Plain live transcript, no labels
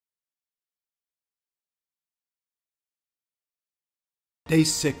Day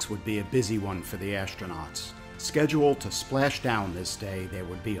 6 would be a busy one for the astronauts. Scheduled to splash down this day, there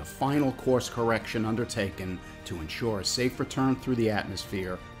would be a final course correction undertaken to ensure a safe return through the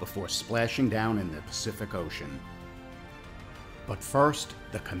atmosphere before splashing down in the Pacific Ocean. But first,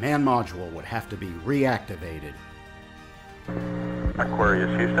 the command module would have to be reactivated.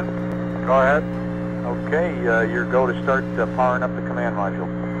 Aquarius, Houston. Go ahead. Okay, you're go to start powering up the command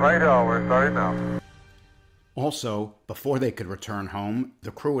module. Right-o, we're starting now. Also, before they could return home,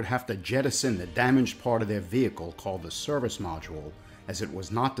 the crew would have to jettison the damaged part of their vehicle called the service module, as it was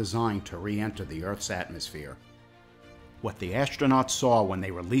not designed to re-enter the Earth's atmosphere. What the astronauts saw when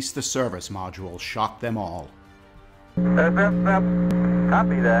they released the service module shocked them all.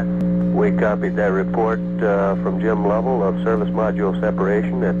 Copy that. We copied that report from Jim Lovell of service module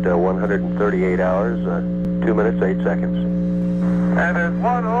separation at 138 hours, 2 minutes, 8 seconds. And there's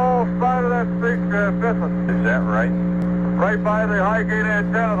one whole side of that spacecraft missing. Is that right? Right by the high gate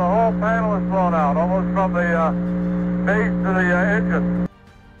antenna, the whole panel is blown out, almost from the base to the engine.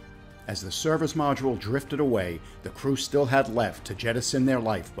 As the service module drifted away, the crew still had left to jettison their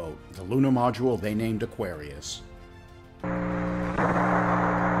lifeboat, the lunar module they named Aquarius. Left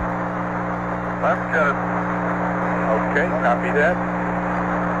jettison. Okay, copy that.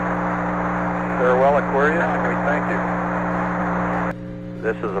 Farewell, Aquarius, and we thank you.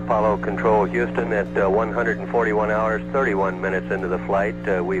 This is Apollo Control Houston at 141 hours, 31 minutes into the flight.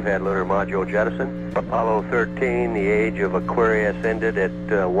 We've had lunar module jettison. Apollo 13, the age of Aquarius ended at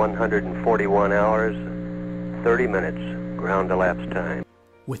 141 hours, 30 minutes, ground elapsed time.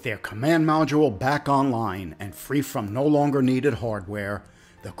 With their command module back online and free from no longer needed hardware,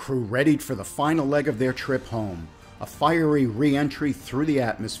 the crew readied for the final leg of their trip home, a fiery re-entry through the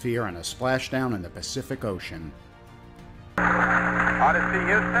atmosphere and a splashdown in the Pacific Ocean. Odyssey,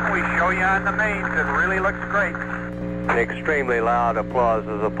 Houston, we show you on the mains. It really looks great. Extremely loud applause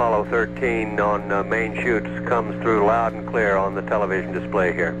as Apollo 13 on main chutes comes through loud and clear on the television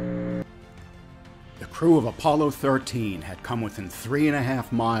display here. The crew of Apollo 13 had come within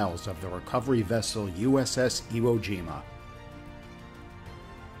 3.5 miles of the recovery vessel USS Iwo Jima.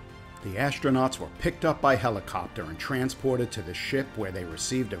 The astronauts were picked up by helicopter and transported to the ship, where they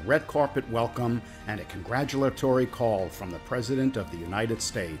received a red carpet welcome and a congratulatory call from the President of the United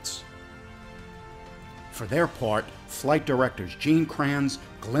States. For their part, flight directors Gene Kranz,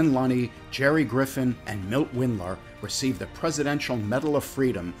 Glenn Lunny, Jerry Griffin, and Milt Windler received the Presidential Medal of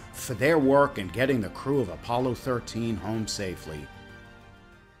Freedom for their work in getting the crew of Apollo 13 home safely.